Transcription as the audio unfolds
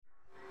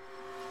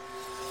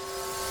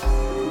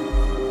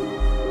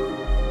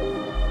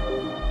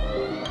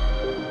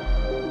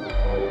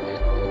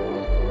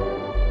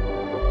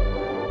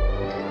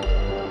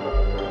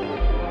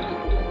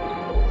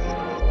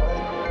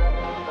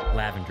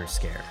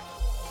Scare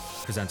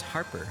presents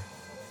Harper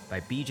by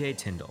BJ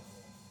Tyndall.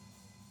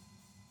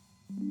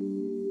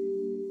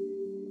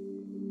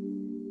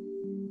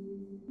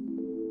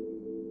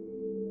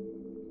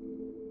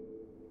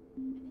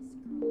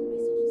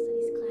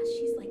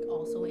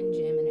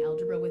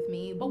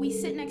 But we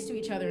sit next to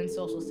each other in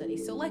social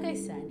studies. So like I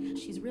said,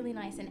 she's really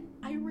nice and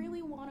I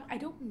really want to, I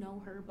don't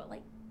know her, but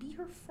like be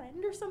her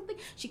friend or something.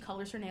 She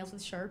colors her nails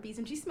with Sharpies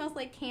and she smells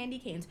like candy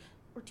canes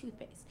or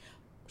toothpaste.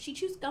 She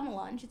chews gum a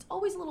lunch. It's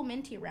always a little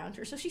minty around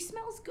her, so she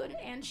smells good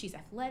and she's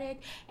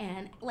athletic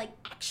and like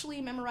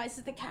actually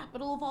memorizes the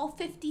capital of all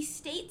 50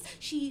 states.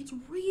 She's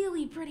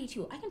really pretty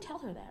too. I can tell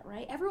her that,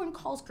 right? Everyone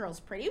calls girls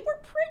pretty. We're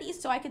pretty,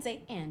 so I could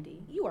say,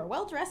 Andy, you are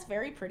well dressed,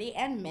 very pretty,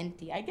 and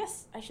minty. I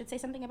guess I should say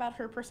something about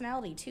her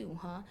personality too,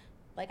 huh?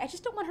 Like, I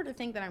just don't want her to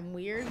think that I'm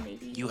weird,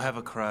 maybe. You have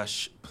a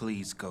crush.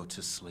 Please go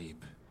to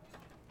sleep.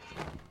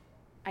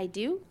 I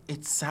do?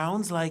 It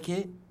sounds like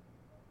it.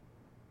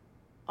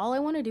 All I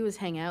want to do is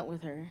hang out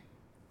with her.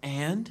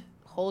 And?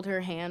 Hold her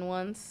hand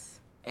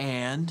once.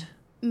 And?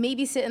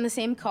 Maybe sit in the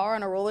same car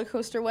on a roller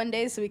coaster one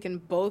day so we can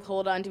both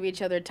hold on to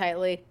each other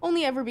tightly,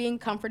 only ever being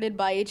comforted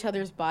by each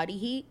other's body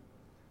heat.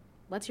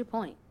 What's your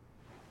point?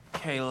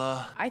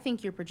 Kayla. I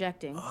think you're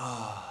projecting.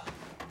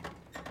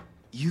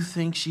 You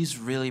think she's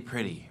really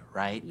pretty,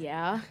 right?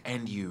 Yeah.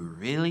 And you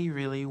really,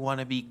 really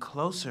want to be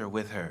closer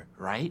with her,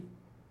 right?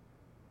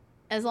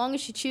 As long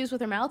as she chews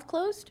with her mouth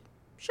closed?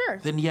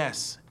 Sure. Then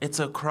yes, it's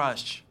a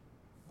crush.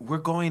 We're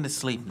going to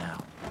sleep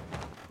now.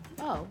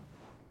 Oh.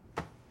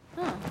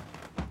 Huh.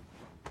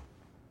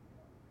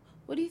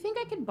 Well, do you think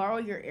I could borrow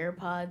your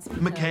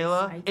AirPods?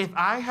 Michaela, if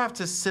I have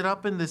to sit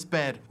up in this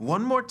bed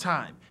one more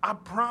time, I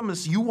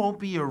promise you won't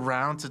be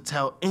around to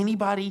tell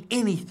anybody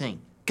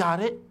anything. Got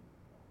it?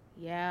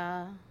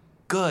 Yeah.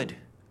 Good.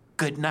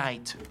 Good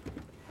night.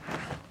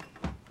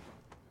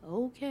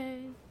 Okay.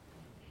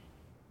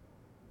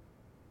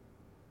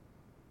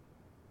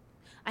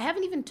 I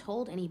haven't even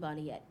told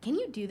anybody yet. Can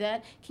you do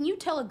that? Can you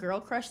tell a girl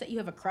crush that you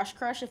have a crush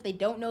if they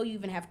don't know you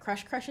even have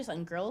crushes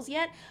on girls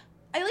yet?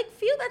 I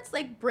feel that's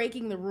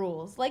breaking the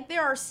rules.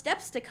 There are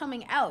steps to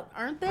coming out,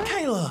 aren't there?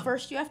 Kayla!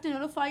 First you have to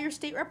notify your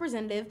state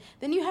representative,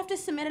 then you have to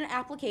submit an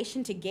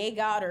application to Gay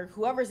God or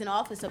whoever's in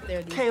office up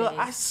there these days. Kayla,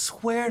 I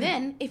swear to...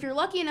 Then, if you're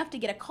lucky enough to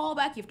get a call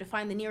back, you have to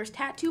find the nearest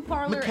tattoo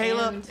parlor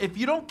Michaela, if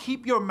you don't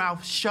keep your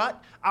mouth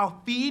shut,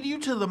 I'll feed you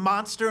to the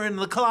monster in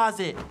the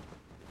closet.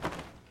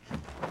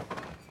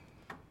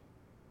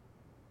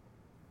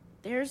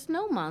 There's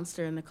no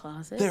monster in the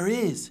closet. There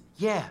is,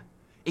 yeah.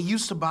 It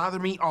used to bother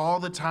me all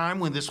the time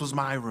when this was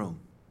my room.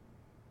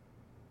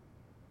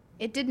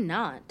 It did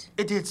not.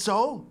 It did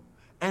so.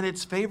 And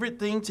its favorite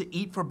thing to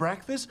eat for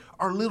breakfast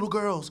are little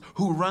girls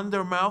who run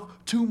their mouth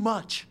too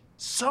much.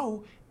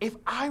 So, if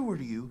I were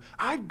you,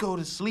 I'd go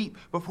to sleep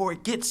before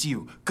it gets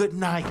you. Good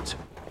night.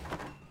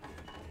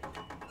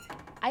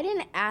 I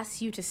didn't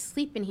ask you to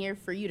sleep in here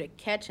for you to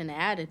catch an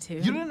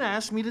attitude. You didn't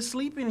ask me to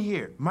sleep in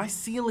here. My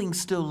ceiling's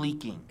still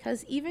leaking.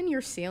 'Cause even your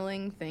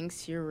ceiling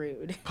thinks you're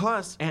rude.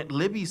 Plus, Aunt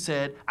Libby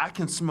said I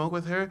can smoke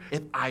with her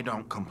if I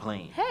don't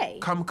complain. Hey.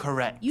 Come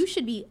correct. You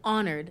should be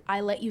honored I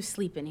let you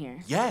sleep in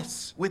here.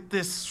 Yes, with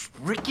this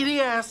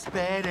rickety-ass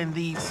bed and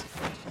these,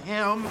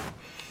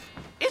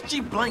 itchy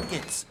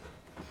blankets.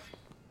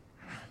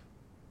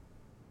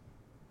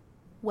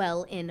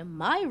 Well, in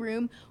my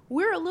room,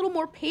 we're a little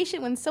more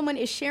patient when someone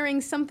is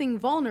sharing something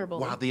vulnerable.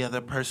 While the other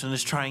person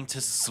is trying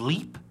to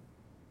sleep?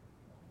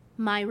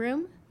 My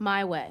room,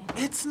 my way.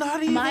 It's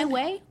not even... My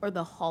way or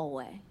the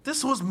hallway?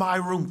 This was my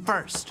room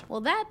first.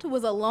 Well, that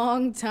was a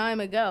long time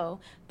ago.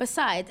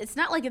 Besides, it's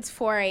not like it's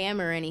 4 a.m.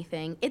 or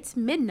anything. It's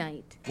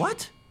midnight.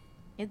 What?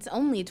 It's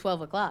only 12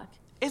 o'clock.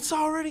 It's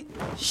already...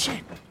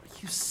 Shit, are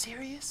you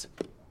serious?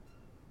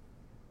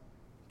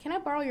 Can I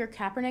borrow your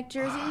Kaepernick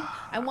jersey?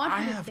 I want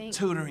you to think... I have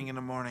tutoring in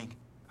the morning.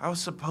 I was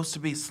supposed to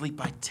be asleep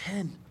by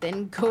 10.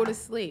 Then go to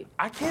sleep.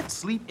 I can't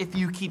sleep if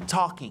you keep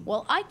talking.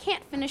 Well, I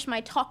can't finish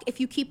my talk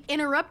if you keep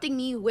interrupting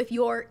me with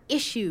your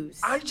issues.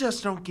 I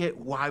just don't get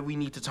why we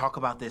need to talk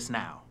about this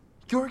now.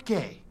 You're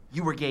gay.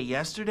 You were gay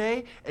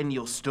yesterday, and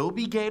you'll still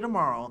be gay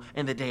tomorrow,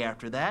 and the day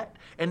after that,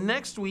 and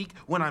next week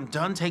when I'm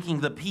done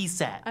taking the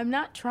PSAT. I'm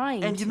not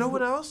trying And to. you know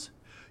what else?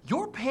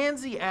 Your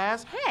pansy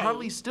ass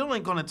probably still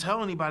ain't gonna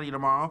tell anybody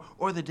tomorrow,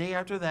 or the day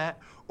after that,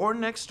 or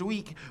next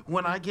week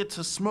when I get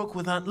to smoke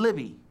with Aunt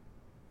Libby.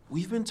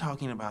 We've been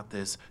talking about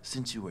this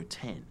since you were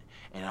 10,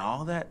 and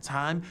all that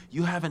time,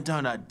 you haven't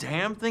done a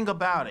damn thing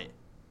about it.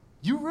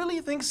 You really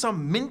think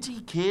some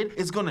minty kid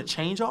is gonna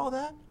change all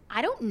that?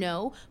 I don't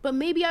know, but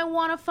maybe I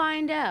want to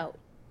find out.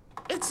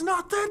 It's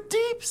not that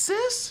deep,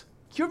 sis.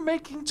 You're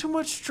making too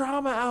much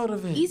drama out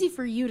of it. Easy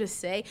for you to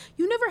say.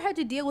 You never had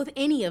to deal with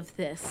any of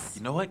this.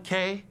 You know what,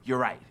 Kay? You're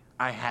right.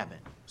 I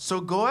haven't.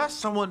 So go ask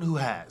someone who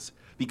has,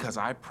 because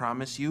I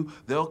promise you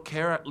they'll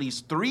care at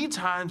least 3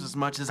 times as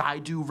much as I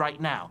do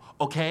right now,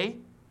 okay?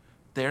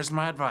 There's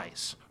my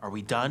advice. Are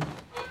we done?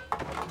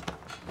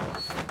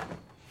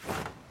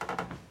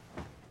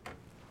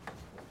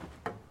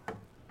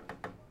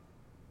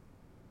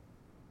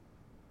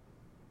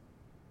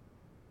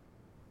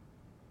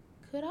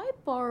 Could I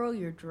borrow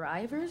your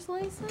driver's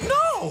license?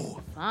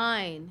 No!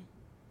 Fine.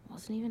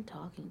 Wasn't even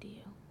talking to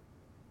you.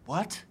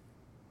 What?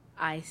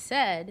 I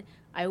said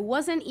I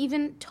wasn't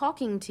even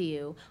talking to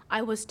you.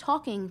 I was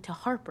talking to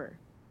Harper.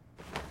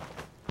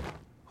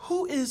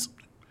 Who is...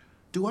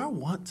 Do I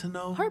want to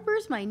know?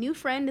 Harper's my new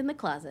friend in the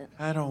closet.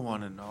 I don't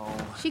want to know.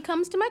 She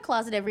comes to my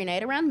closet every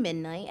night around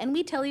midnight, and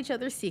we tell each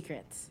other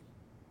secrets.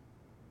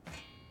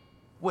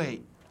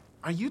 Wait,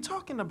 are you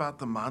talking about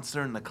the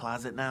monster in the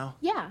closet now?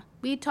 Yeah,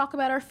 we talk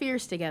about our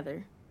fears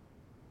together.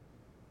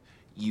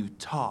 You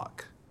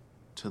talk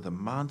to the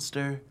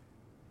monster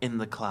in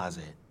the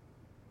closet.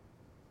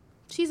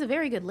 She's a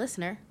very good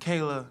listener.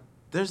 Kayla,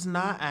 there's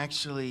not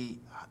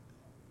actually...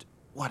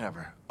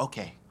 Whatever.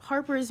 Okay.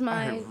 Harper's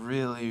my... I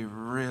really,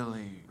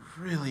 really,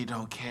 really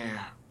don't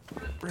care.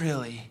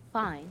 Really.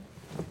 Fine.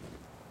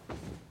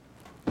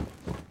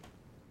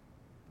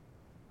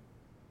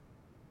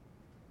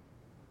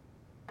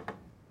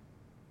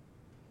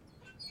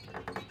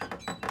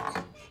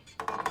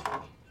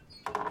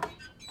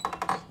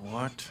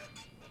 What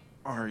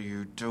are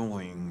you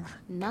doing?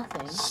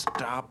 Nothing.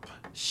 Stop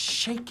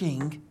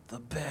shaking the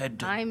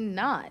bed. I'm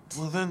not.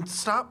 Well, then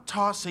stop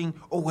tossing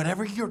or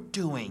whatever you're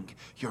doing.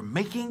 You're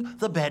making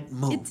the bed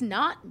move. It's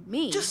not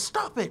me. Just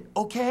stop it,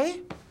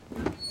 okay?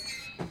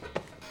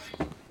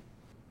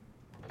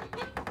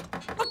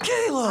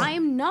 Kayla!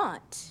 I'm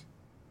not.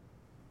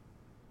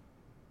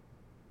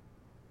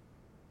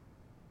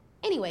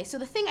 Anyway, so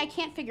the thing I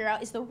can't figure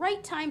out is the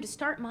right time to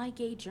start my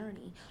gay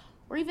journey.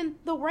 Or even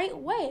the right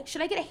way.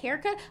 Should I get a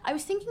haircut? I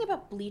was thinking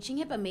about bleaching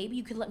it, but maybe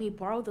you could let me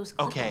borrow those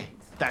clip-ons. Okay,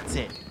 that's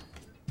it.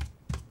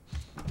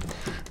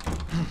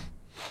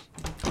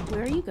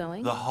 Where are you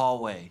going? The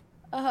hallway.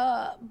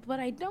 But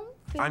I don't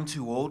think... I'm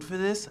too old for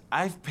this.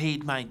 I've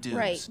paid my dues.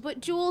 Right,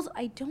 but Jules,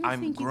 I don't I'm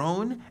think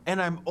grown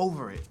and I'm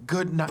over it.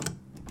 Good night.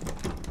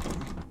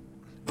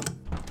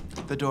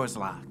 The door's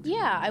locked.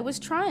 Yeah, I was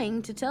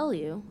trying to tell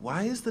you.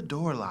 Why is the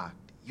door locked?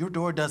 Your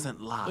door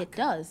doesn't lock. It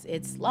does.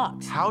 It's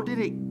locked. How did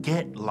it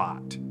get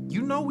locked?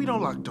 You know we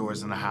don't lock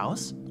doors in the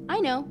house. I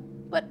know,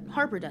 but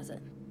Harper does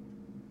it.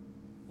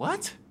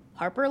 What?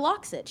 Harper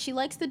locks it. She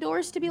likes the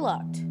doors to be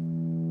locked.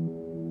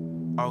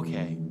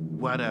 Okay,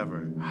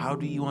 whatever. How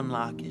do you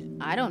unlock it?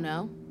 I don't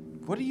know.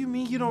 What do you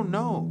mean you don't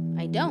know?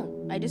 I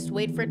don't. I just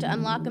wait for it to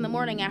unlock in the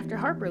morning after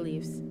Harper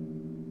leaves.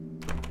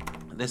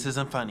 This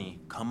isn't funny.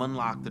 Come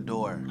unlock the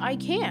door. I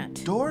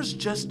can't. Doors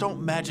just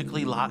don't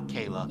magically lock,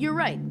 Kayla. You're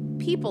right.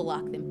 People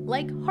lock them,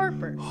 like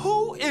Harper.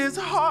 Who is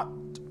hot?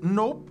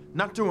 Nope,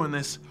 not doing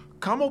this.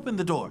 Come open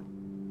the door.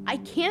 I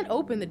can't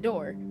open the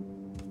door.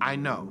 I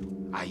know.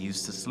 I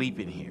used to sleep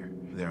in here.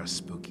 There are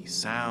spooky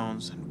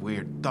sounds and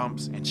weird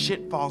thumps and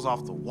shit falls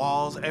off the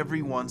walls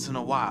every once in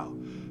a while.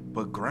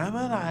 But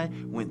Grandma and I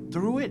went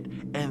through it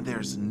and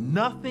there's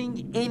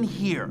nothing in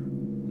here.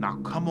 Now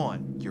come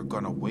on, you're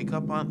gonna wake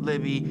up Aunt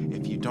Libby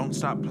if you don't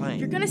stop playing.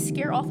 You're gonna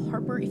scare off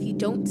Harper if you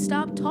don't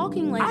stop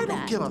talking like I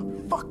that. don't give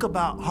a fuck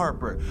about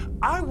Harper.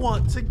 I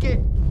want to get...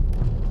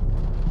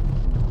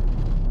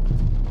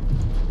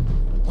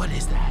 What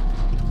is that?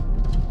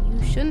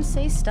 You shouldn't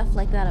say stuff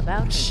like that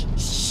about her. Shh,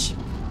 shh.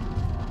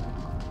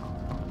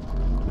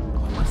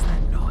 What's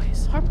that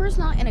noise? Harper's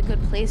not in a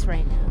good place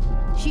right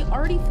now. She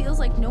already feels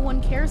like no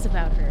one cares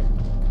about her.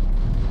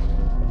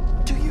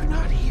 Do you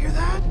not hear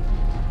that?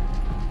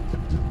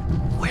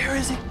 Where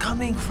is it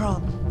coming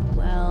from?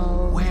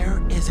 Well...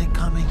 Where is it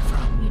coming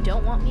from? You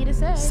don't want me to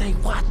say. Say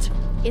what?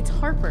 It's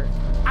Harper.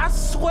 I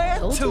swear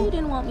Told to... you you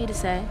didn't want me to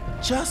say.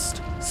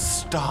 Just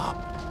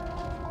stop.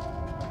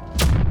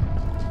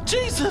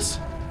 Jesus!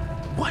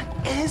 What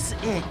is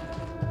it?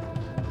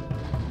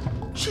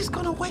 She's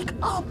gonna wake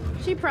up.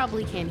 She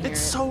probably can't hear It's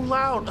it. so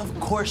loud. Of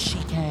course she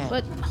can.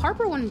 But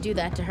Harper wouldn't do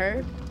that to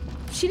her.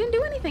 She didn't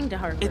do anything to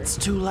Harper. It's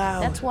too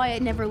loud. That's why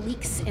it never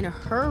leaks in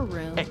her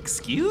room.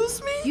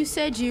 Excuse me? You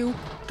said you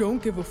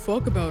don't give a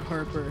fuck about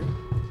Harper.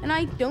 And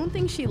I don't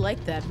think she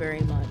liked that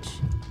very much.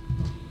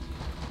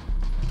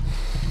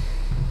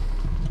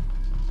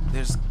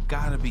 There's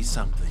gotta be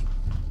something.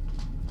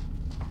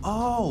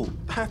 Oh,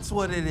 that's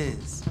what it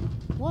is.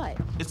 What?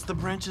 It's the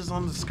branches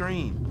on the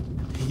screen.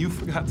 You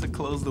forgot to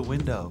close the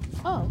window.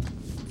 Oh,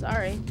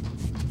 sorry.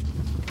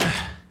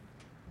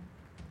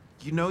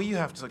 You know you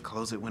have to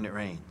close it when it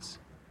rains.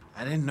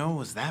 I didn't know it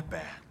was that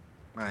bad.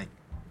 Like,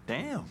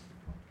 damn.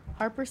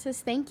 Harper says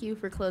thank you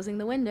for closing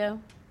the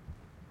window.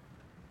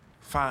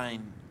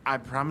 Fine. I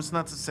promise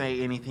not to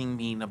say anything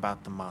mean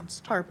about the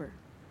monster. Harper.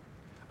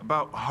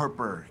 About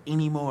Harper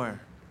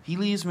anymore. He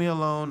leaves me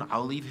alone,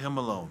 I'll leave him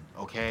alone,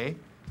 okay?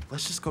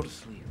 Let's just go to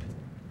sleep.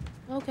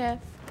 Okay.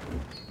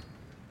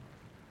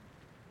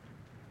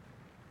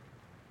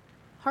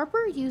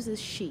 Harper uses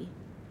she.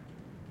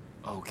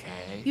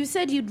 Okay. You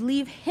said you'd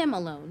leave him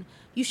alone.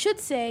 You should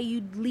say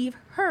you'd leave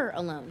her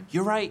alone.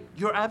 You're right.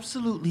 You're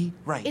absolutely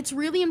right. It's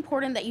really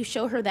important that you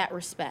show her that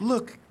respect.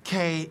 Look,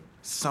 Kay,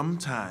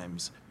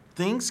 sometimes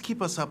things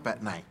keep us up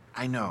at night.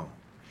 I know.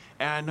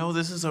 And I know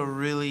this is a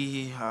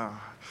really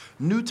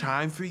New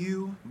time for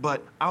you,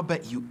 but I'll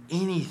bet you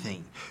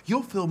anything.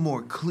 You'll feel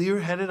more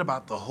clear-headed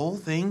about the whole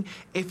thing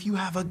if you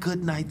have a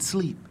good night's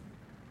sleep.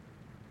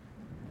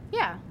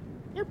 Yeah,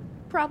 you're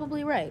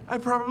probably right. I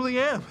probably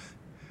am.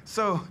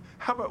 So,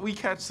 how about we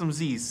catch some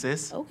Z's,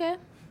 sis? Okay.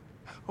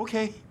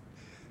 Okay,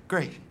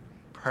 great,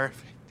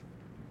 perfect.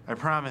 I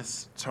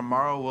promise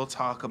tomorrow we'll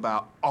talk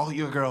about all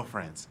your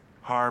girlfriends.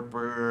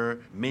 Harper,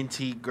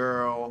 Minty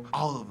Girl,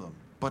 all of them.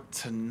 But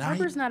tonight...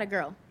 Harper's not a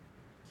girl.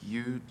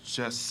 You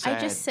just said... I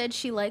just said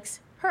she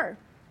likes her.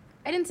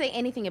 I didn't say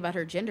anything about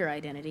her gender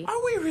identity.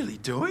 Are we really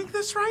doing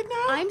this right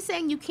now? I'm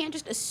saying you can't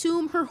just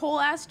assume her whole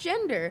ass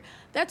gender.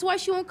 That's why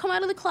she won't come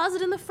out of the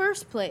closet in the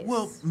first place.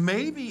 Well,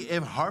 maybe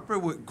if Harper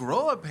would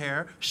grow a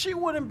pair, she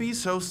wouldn't be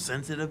so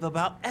sensitive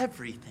about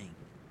everything.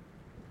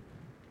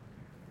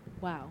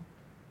 Wow.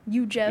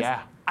 You just...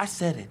 Yeah, I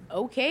said it.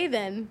 Okay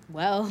then.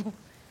 Well...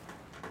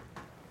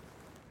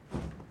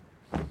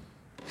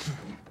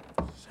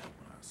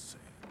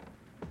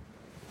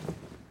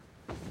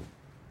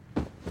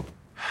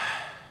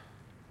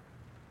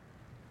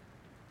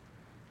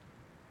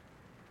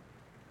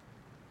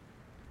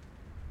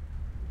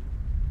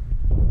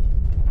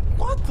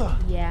 What the?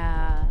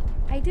 Yeah,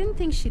 I didn't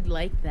think she'd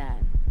like that.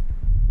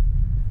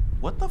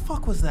 What the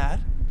fuck was that?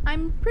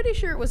 I'm pretty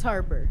sure it was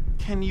Harper.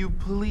 Can you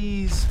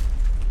please...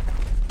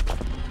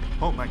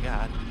 Oh my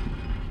God.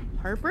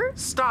 Harper?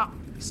 Stop.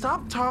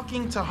 Stop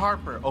talking to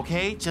Harper,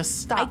 okay?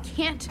 Just I stop.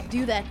 can't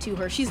do that to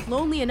her. She's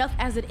lonely enough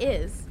as it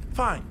is.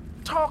 Fine.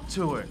 Talk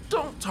to her.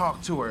 Don't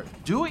talk to her.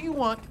 Do what you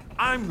want.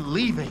 I'm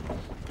leaving.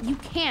 You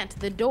can't.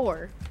 The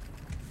door.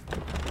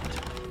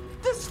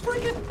 This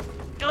freaking...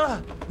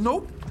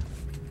 Nope.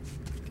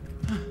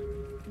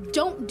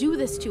 Don't do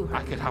this to her.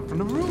 I could hop from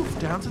the roof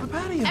down to the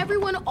patio.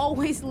 Everyone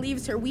always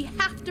leaves her. We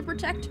have to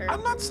protect her.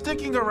 I'm not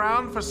sticking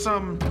around for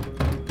some...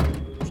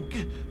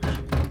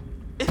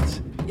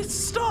 It's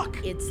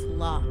stuck. It's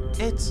locked.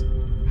 It's...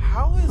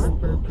 How is...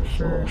 Harper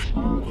prefers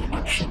all the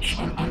exits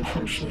and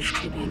entrances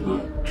to be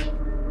locked.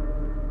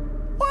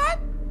 What?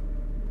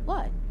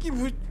 What?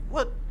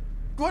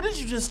 What did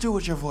you just do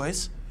with your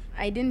voice?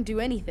 I didn't do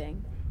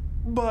anything.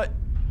 But...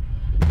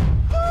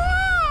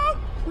 Ah!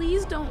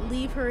 Please don't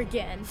leave her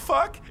again.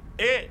 Fuck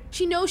it.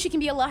 She knows she can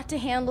be a lot to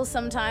handle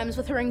sometimes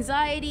with her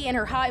anxiety and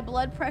her high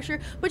blood pressure,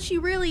 but she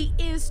really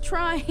is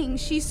trying,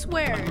 she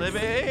swears.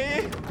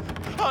 Libby!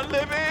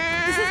 Libby!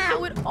 This is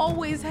how it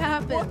always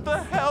happens. What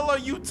the hell are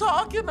you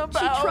talking about?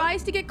 She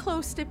tries to get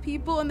close to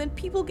people, and then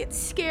people get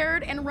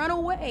scared and run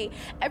away.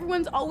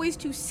 Everyone's always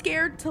too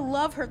scared to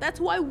love her. That's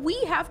why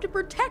we have to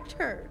protect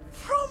her.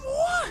 From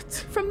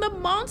what? From the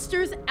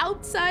monsters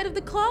outside of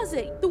the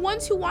closet. The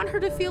ones who want her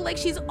to feel like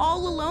she's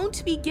all alone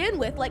to begin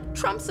with, like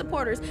Trump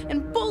supporters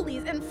and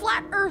bullies and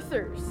flat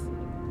earthers.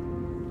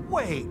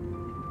 Wait,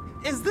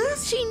 is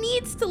this? She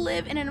needs to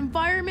live in an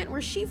environment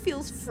where she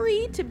feels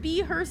free to be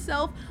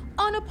herself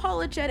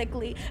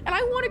unapologetically, and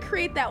I want to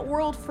create that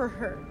world for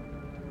her.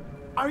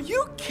 Are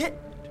you kidding?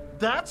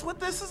 That's what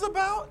this is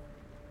about?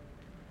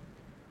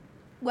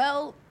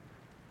 Well,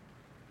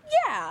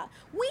 yeah,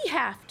 we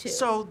have to.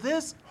 So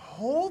this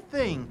whole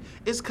thing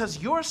is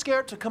because you're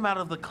scared to come out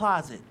of the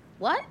closet.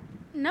 What?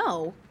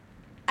 No.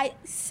 I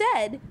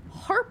said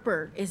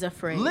Harper is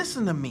afraid.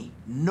 Listen to me.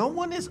 No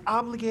one is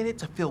obligated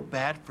to feel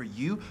bad for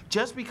you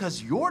just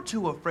because you're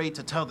too afraid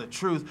to tell the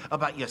truth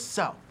about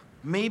yourself.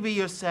 Maybe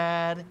you're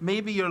sad,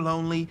 maybe you're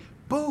lonely,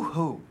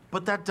 boo-hoo.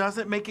 But that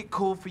doesn't make it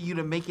cool for you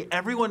to make it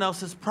everyone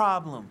else's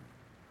problem.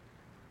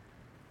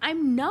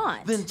 I'm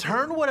not. Then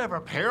turn whatever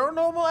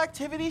paranormal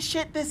activity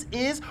shit this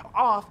is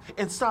off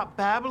and stop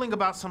babbling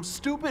about some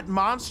stupid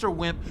monster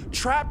wimp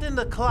trapped in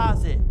the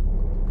closet.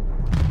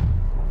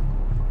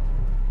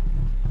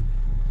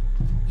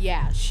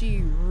 Yeah, she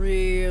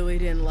really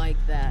didn't like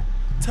that.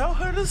 Tell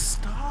her to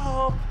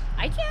stop.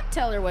 I can't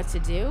tell her what to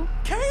do.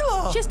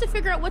 Kayla! She has to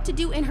figure out what to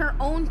do in her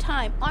own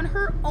time, on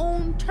her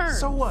own terms.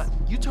 So what?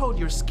 You told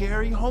your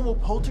scary homo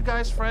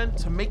poltergeist friend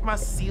to make my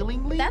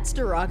ceiling leak? That's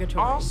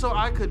derogatory. Also,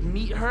 I could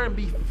meet her and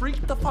be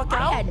freaked the fuck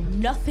out? I had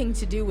nothing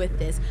to do with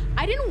this.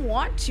 I didn't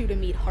want you to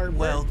meet Harper.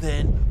 Well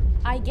then.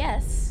 I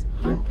guess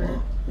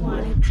Harper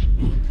wanted to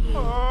meet you.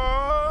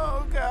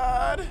 Oh,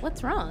 God.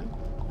 What's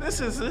wrong? This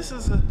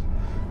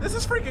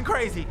is freaking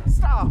crazy.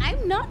 Stop.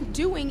 I'm not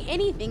doing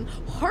anything.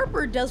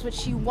 Harper does what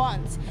she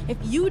wants. If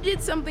you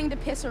did something to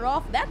piss her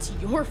off, that's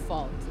your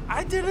fault.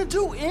 I didn't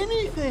do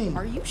anything.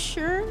 Are you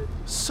sure?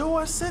 So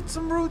I said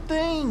some rude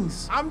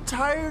things. I'm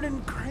tired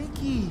and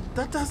cranky.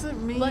 That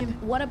doesn't mean... But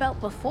what about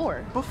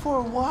before?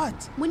 Before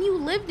what? When you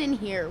lived in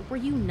here, were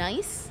you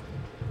nice?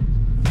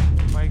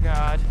 Oh my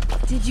God.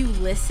 Did you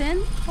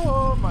listen?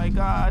 Oh my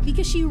God.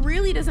 Because she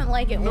really doesn't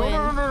like it when...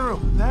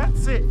 No.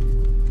 That's it.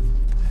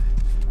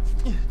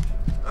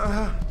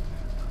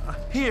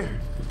 Here.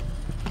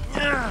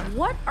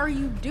 What are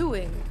you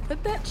doing?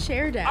 Put that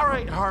chair down. All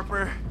right,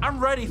 Harper. I'm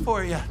ready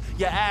for you,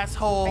 you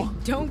asshole. I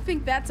don't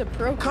think that's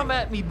appropriate. Come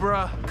at me,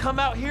 bruh. Come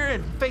out here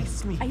and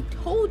face me. I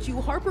told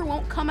you Harper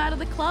won't come out of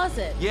the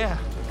closet. Yeah,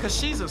 'Cause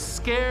she's a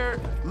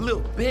scared little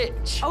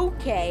bitch.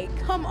 Okay,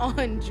 come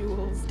on,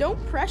 Jules. Don't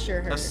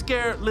pressure her. A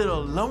scared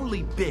little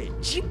lonely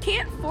bitch. You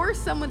can't force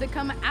someone to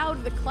come out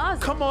of the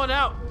closet. Come on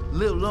out,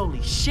 little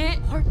lonely shit.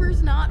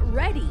 Harper's not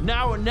ready.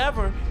 Now or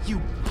never, you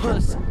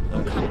puss.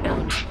 They'll come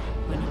out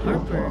when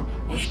Harper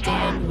is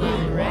damn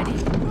well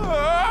ready.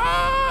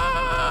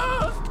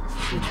 Ah!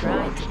 She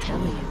tried to tell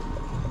you.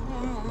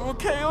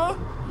 Kayla?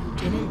 You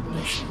didn't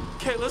listen.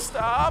 Kayla,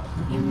 stop.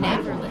 You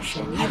never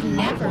listen. You've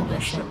never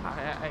listened.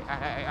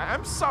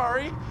 I'm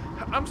sorry.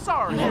 I'm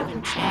sorry. You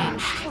haven't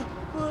changed.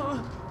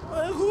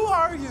 Who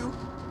are you?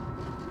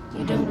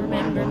 You don't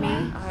remember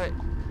me?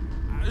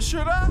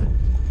 Should I?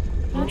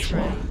 That's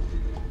right.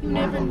 You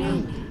never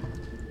knew me.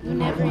 You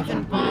never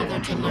even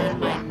bothered to learn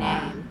my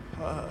name.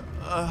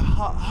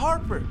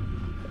 Harper.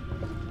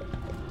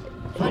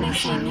 Funny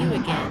seeing you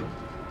again,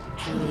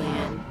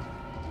 Julian.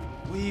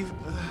 We've...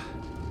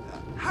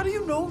 how do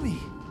you know me?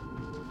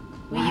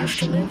 We used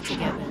to live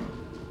together.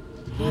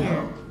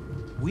 Here,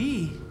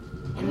 We?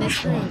 in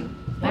this room,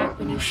 back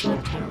when you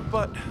slept here.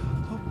 But...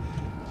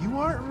 you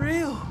aren't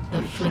real.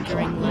 The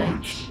flickering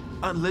lights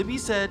Aunt Libby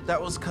said that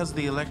was 'cause of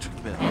the electric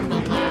bill. and the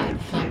loud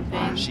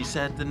thumping She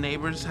said the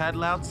neighbors had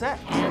loud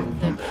sex.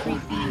 and the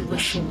creepy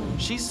whistling.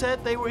 She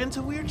said they were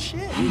into weird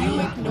shit.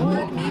 You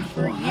ignored me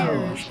for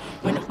years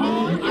when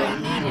all I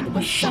needed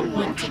was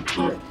someone to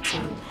talk to,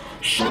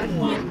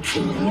 someone to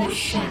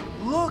listen.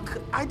 Look,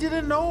 I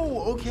didn't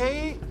know,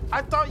 okay?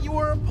 I thought you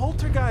were a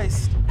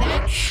poltergeist.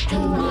 That's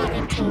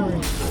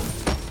derogatory.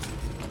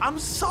 I'm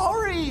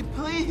sorry.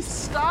 Please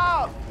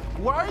stop.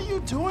 Why are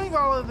you doing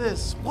all of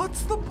this?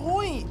 What's the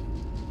point?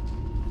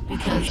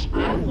 Because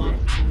I want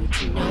you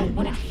to know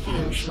what it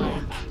feels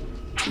like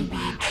to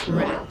be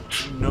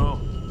trapped. No.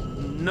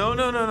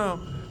 No.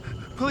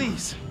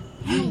 Please.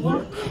 You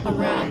walk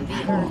around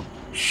the earth,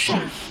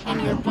 safe in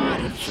your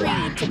body,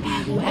 free to be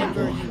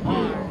whoever you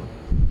are.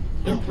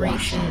 Your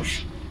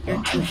braces,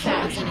 your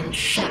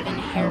 2007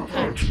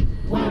 haircut.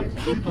 While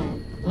people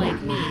like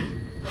me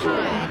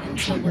hide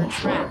until we're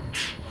trapped,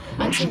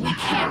 until we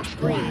can't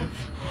breathe.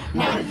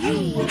 Now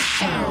you will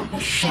share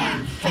the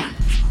same fate.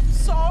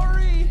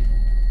 Sorry.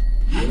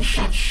 You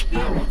sent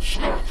spirits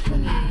after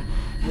me.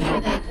 You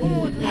had that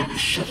old lady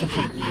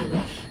suffocate you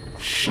with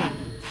shame.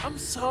 I'm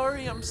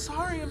sorry. What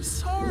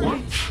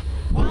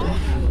are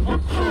you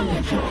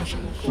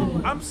apologizing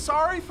for? I'm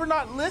sorry for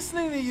not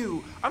listening to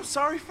you. I'm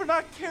sorry for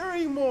not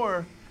caring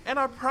more. And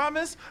I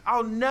promise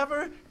I'll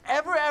never,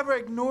 ever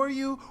ignore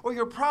you or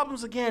your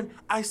problems again.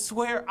 I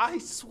swear.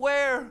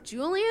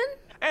 Julian?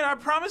 And I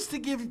promise to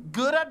give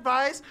good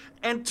advice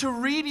and to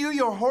read you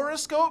your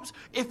horoscopes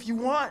if you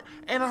want.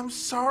 And I'm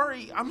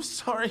sorry.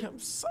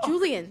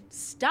 Julian,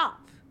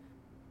 stop.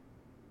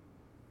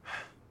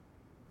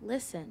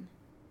 Listen.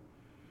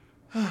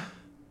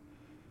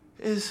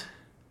 Is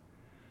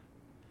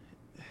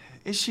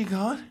she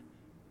gone?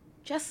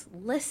 Just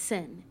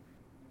listen.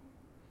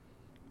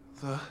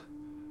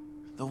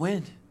 The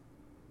wind.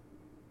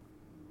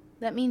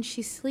 That means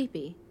she's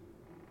sleepy.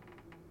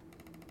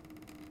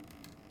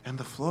 And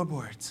the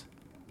floorboards.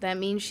 That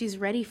means she's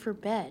ready for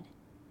bed.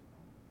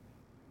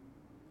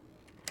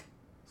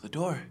 The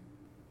door.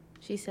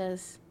 She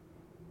says,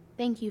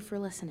 "Thank you for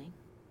listening."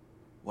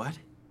 What?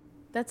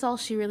 That's all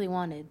she really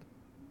wanted.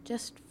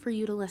 Just for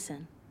you to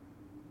listen.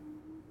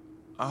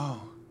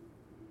 Oh.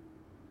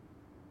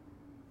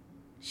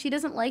 She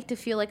doesn't like to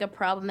feel like a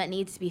problem that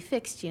needs to be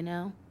fixed, you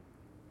know?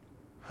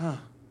 Huh.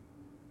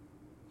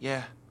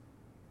 Yeah.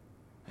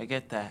 I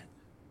get that.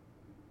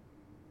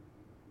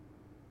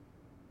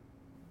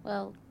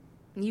 Well,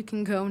 you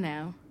can go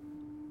now.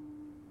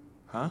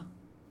 Huh?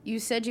 You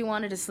said you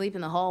wanted to sleep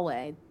in the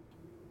hallway.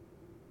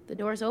 The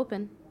door's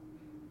open.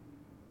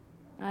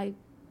 I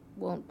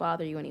won't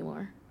bother you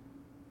anymore.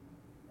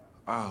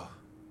 Oh.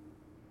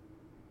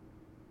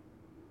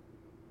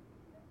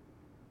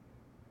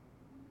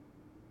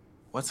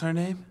 What's her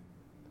name?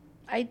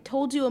 I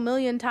told you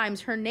 1,000,000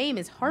 times her name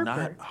is Harper.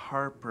 Not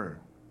Harper.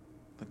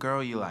 The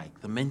girl you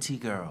like, the minty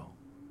girl.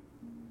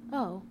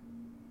 Oh.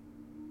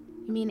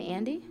 You mean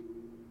Andy?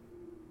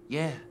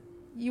 Yeah.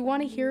 You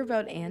want to hear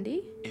about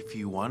Andy? If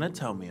you want to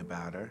tell me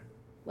about her.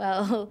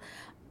 Well,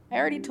 I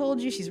already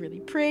told you she's really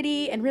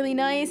pretty and really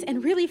nice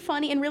and really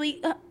funny and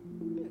really...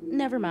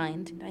 never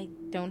mind. I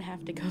don't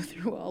have to go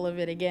through all of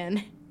it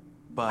again.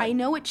 But I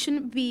know it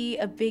shouldn't be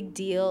a big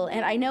deal,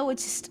 and I know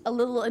it's just a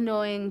little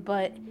annoying,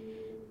 but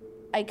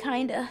I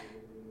kinda...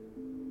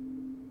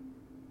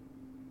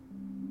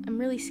 I'm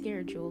really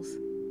scared, Jules.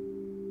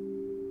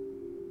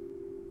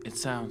 it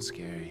sounds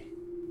scary.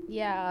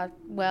 Yeah,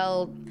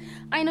 well,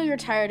 I know you're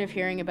tired of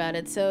hearing about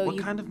it, so What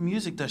kind of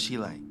music does she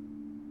like?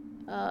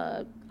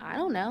 I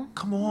don't know.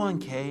 Come on,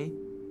 Kay.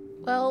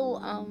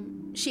 Well,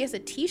 she has a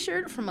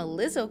t-shirt from a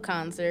Lizzo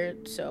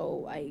concert,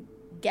 so I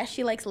guess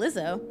she likes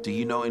Lizzo. Do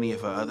you know any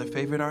of her other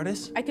favorite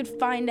artists? I could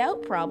find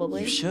out,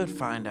 probably. You should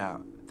find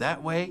out.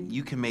 That way,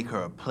 you can make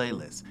her a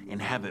playlist and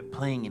have it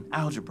playing in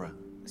algebra.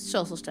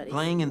 Social studies.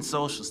 Playing in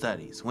social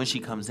studies when she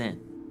comes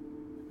in.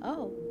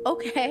 Oh,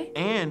 okay.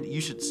 And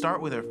you should start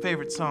with her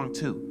favorite song,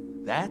 too.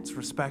 That's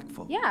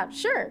respectful. Yeah,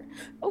 sure.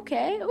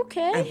 Okay.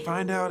 And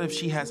find out if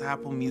she has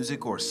Apple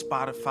Music or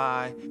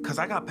Spotify, because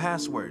I got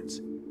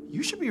passwords.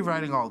 You should be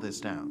writing all this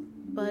down.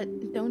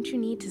 But don't you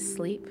need to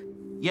sleep?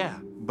 Yeah,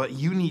 but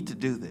you need to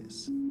do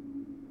this.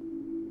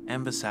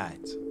 And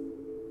besides,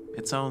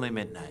 it's only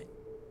midnight.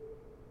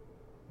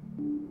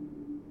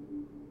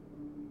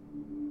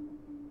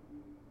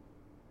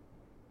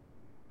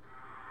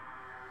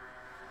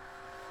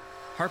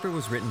 Harper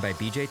was written by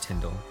BJ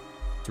Tyndall,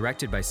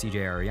 directed by CJ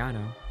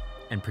Ariano,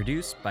 and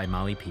produced by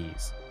Molly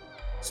Pease,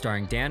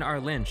 starring Dan R.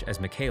 Lynch as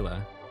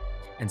Michaela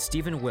and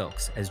Stephen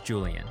Wilkes as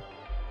Julian,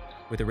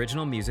 with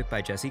original music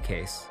by Jesse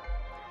Case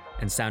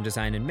and sound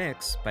design and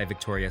mix by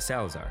Victoria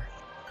Salazar.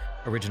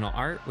 Original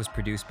art was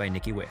produced by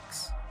Nikki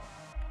Wicks.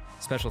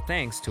 Special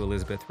thanks to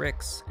Elizabeth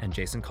Ricks and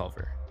Jason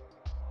Culver.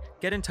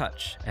 Get in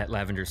touch at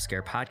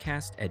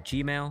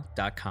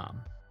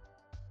lavenderscarepodcast@gmail.com.